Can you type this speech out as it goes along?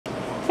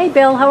Hey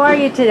Bill, how are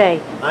you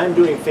today? I'm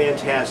doing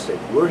fantastic.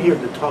 We're here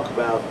to talk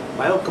about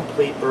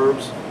BioComplete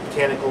Herbs,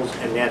 Botanicals,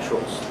 and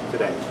Naturals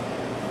today.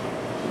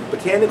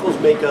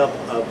 Botanicals make up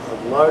a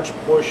large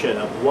portion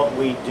of what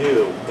we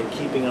do in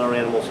keeping our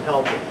animals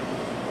healthy,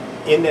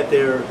 in that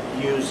they're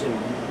used in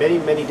many,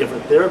 many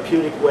different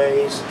therapeutic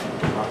ways,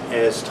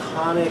 as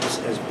tonics,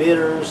 as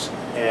bitters,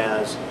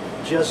 as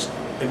just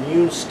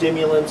immune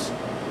stimulants,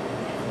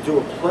 do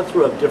a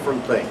plethora of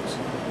different things.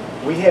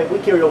 We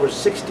carry over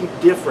 60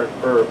 different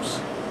herbs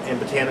and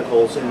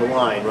botanicals in the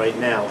line right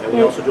now, and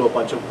we also do a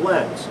bunch of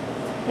blends.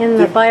 In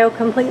the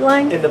BioComplete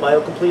line? In the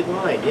BioComplete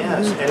line,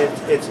 yes. And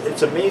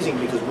it's amazing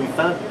because we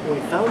found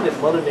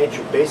that Mother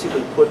Nature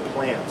basically put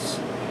plants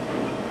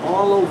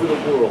all over the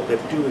world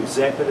that do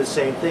exactly the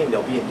same thing.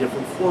 They'll be in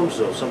different forms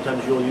though.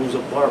 Sometimes you'll use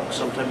a bark,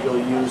 sometimes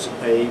you'll use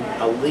a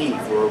leaf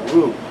or a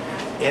root.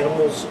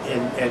 Animals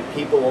and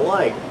people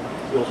alike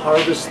will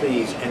harvest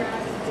these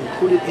and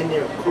include it in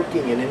their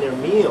cooking and in their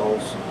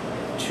meals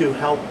to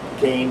help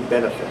gain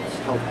benefits,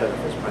 health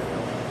benefits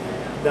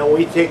primarily. Now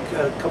we take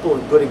a couple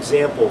of good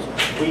examples.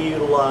 We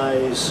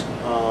utilize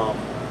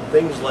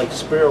things like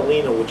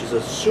spirulina, which is a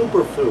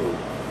superfood.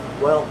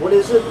 Well, what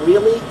is it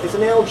really? It's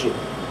an algae.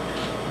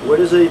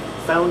 Where is it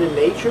found in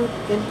nature?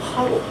 In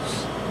puddles.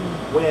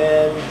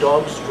 When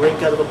dogs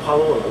drink out of a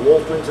puddle, and a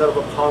wolf drinks out of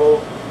a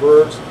puddle,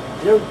 birds,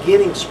 they're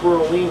getting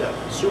spirulina,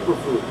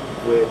 superfood,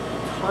 with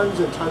tons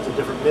and tons of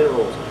different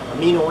minerals,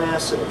 amino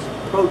acids,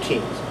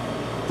 proteins,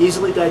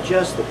 easily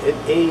digested. It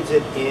aids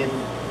it in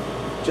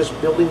just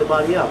building the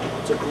body up.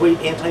 It's a great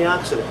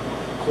antioxidant.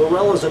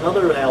 Chlorella is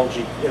another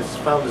algae that's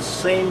found the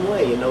same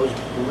way in those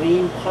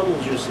green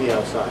puddles you see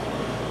outside.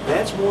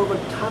 That's more of a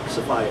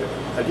detoxifier.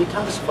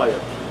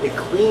 It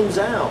cleans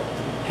out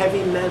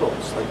heavy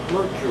metals like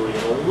mercury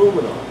and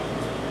aluminum.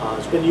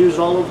 It's been used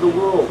all over the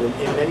world in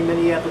many,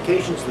 many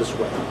applications this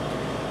way.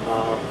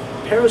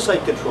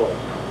 Parasite control.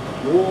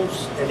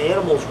 Wolves and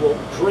animals will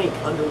drink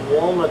under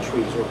walnut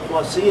trees or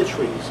quassia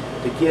trees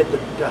to get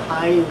the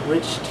high,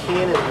 rich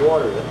tannin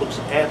water that looks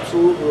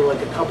absolutely like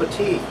a cup of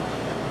tea.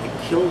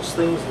 It kills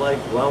things like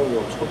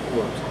roundworms,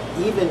 hookworms,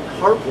 even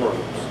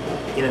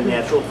heartworms in a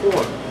natural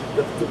form.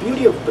 The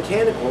beauty of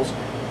botanicals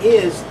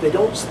is they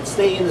don't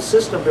stay in the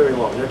system very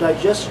long. They're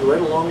digested right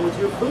along with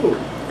your food,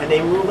 and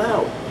they move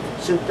out.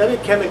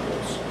 Synthetic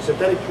chemicals,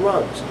 synthetic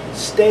drugs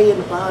stay in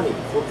the body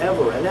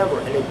forever and ever,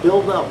 and they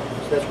build up.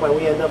 So that's why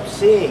we end up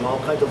seeing all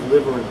kinds of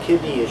liver and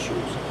kidney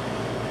issues.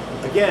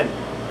 Again,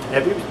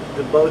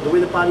 the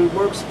way the body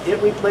works,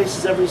 it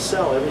replaces every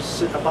cell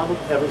about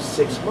every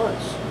 6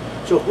 months.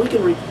 So if we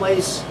can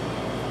replace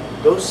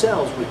those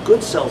cells with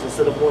good cells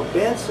instead of more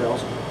bad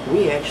cells,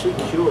 we actually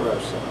cure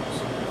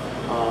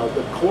ourselves.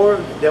 The core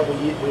that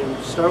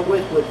we start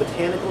with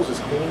botanicals is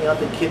cleaning out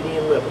the kidney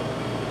and liver.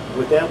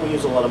 With that, we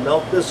use a lot of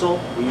milk thistle.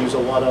 We use a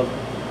lot of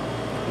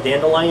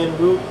dandelion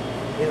root.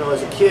 You know,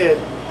 as a kid,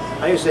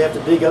 I used to have to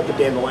dig up the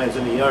dandelions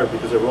in the yard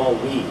because they were all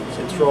weeds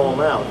and throw them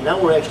out.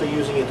 Now we're actually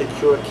using it to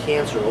cure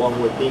cancer,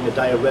 along with being a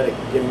diuretic,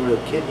 getting rid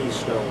of kidney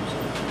stones,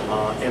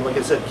 and like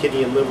I said,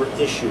 kidney and liver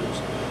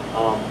issues.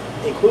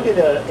 Included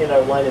in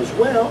our line as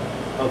well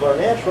of our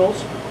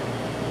naturals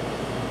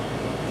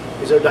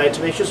is our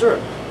diatomaceous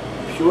herb,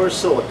 pure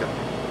silica.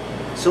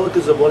 Silica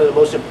is one of the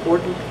most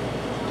important.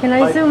 Can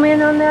I zoom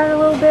in on that a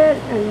little bit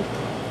and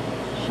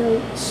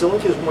show?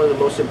 Silica is one of the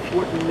most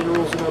important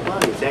minerals in our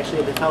body. It's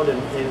actually found in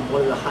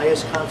one of the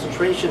highest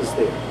concentrations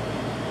there.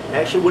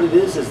 Actually what it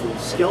is the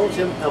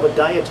skeleton of a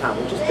diatom,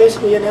 which is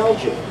basically an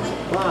algae.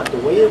 But the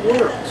way it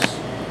works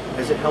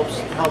is it helps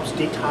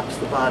detox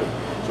the body.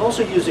 It's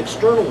also used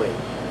externally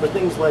for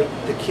things like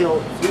to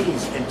kill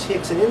fleas and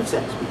ticks and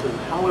insects, because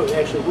how it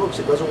actually works,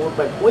 it doesn't work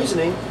by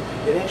poisoning,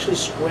 it actually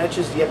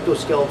scratches the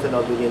ectoskeleton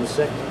of the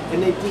insect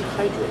and they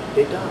dehydrate,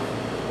 they die.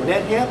 When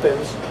that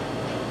happens,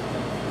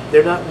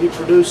 they're not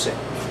reproducing.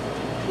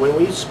 When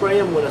we spray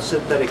them with a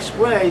synthetic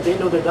spray, they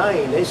know they're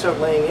dying and they start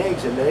laying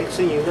eggs, and the next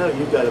thing you know,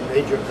 you've got a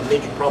major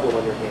problem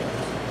on your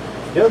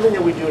hands. The other thing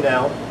that we do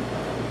now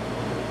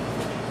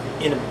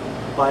in a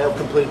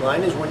BioComplete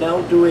line is we're now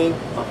doing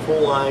a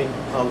full line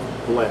of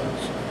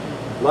blends.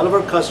 A lot of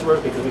our customers,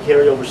 because we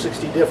carry over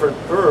 60 different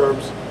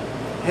herbs,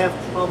 have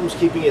problems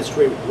keeping it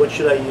straight. What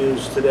should I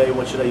use today?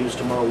 What should I use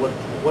tomorrow?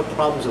 What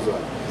problems is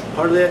that?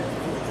 Part of that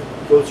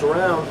goes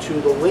around to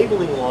the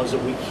labeling laws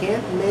that we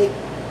can't make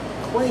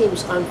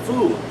claims on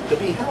food to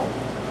be health.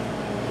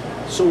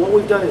 So what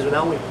we've done is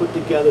now we've put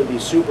together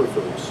these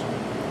superfoods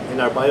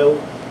in our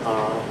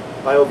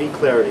Bio V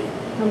Clarity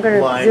line. I'm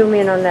going to zoom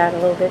in on that a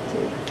little bit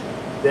too.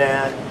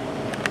 That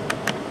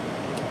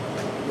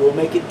will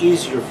make it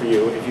easier for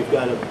you if you've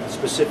got a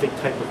specific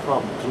type of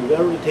problem. Because we've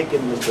already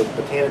taken the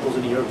botanicals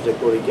and the herbs that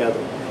go together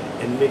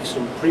and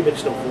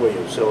pre-mixed them for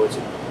you. So it's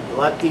a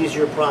lot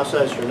easier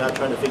process. You're not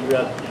trying to figure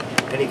out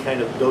any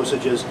kind of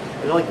dosages.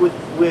 And like with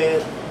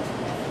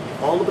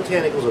all the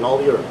botanicals and all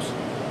the herbs,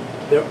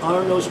 there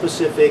are no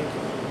specific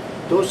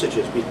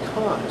dosages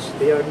because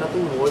they are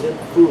nothing more than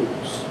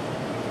foods.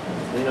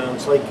 You know,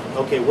 it's like,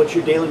 okay, what's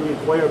your daily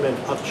requirement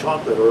of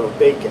chocolate or of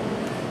bacon?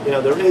 You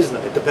know, there is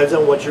none. It depends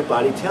on what your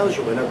body tells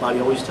you, and our body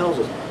always tells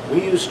us.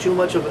 We use too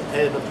much of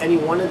any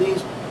one of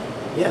these,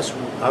 yes,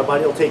 our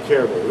body will take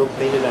care of it. It'll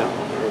clean it out.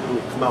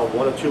 It'll come out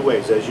one of two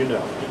ways, as you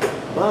know.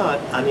 But,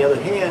 on the other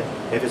hand,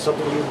 if it's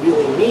something you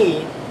really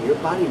need, your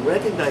body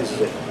recognizes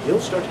it. You'll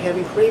start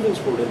having cravings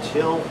for it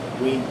until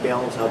we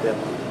balance out that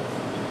body.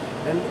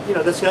 And, you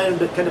know, that's kind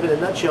of in a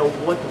nutshell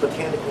what the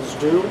botanicals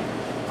do.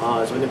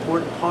 It's an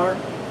important part.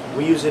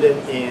 We use it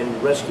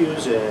in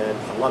rescues and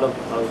a lot of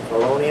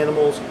our own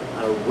animals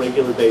on a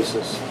regular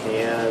basis,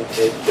 and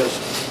it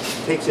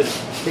just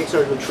takes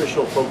our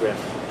nutritional program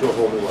to a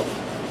whole new level.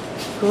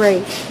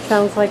 Great.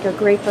 Sounds like a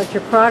great bunch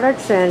of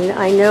products, and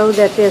I know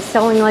that they're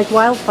selling like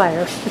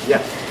wildfire.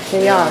 Yeah,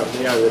 They are.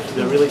 They are.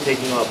 They're really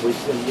taking off.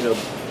 You know,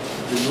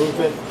 the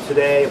movement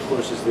today, of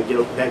course, is to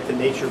get back to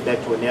nature, back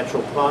to a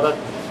natural product,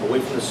 away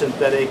from the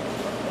synthetic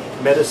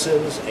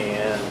medicines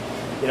and,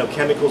 you know,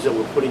 chemicals that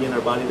we're putting in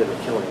our body that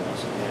are killing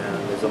us.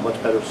 And there's a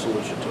much better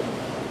solution to it.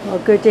 Well,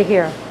 good to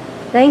hear.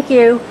 Thank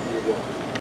you. You're welcome.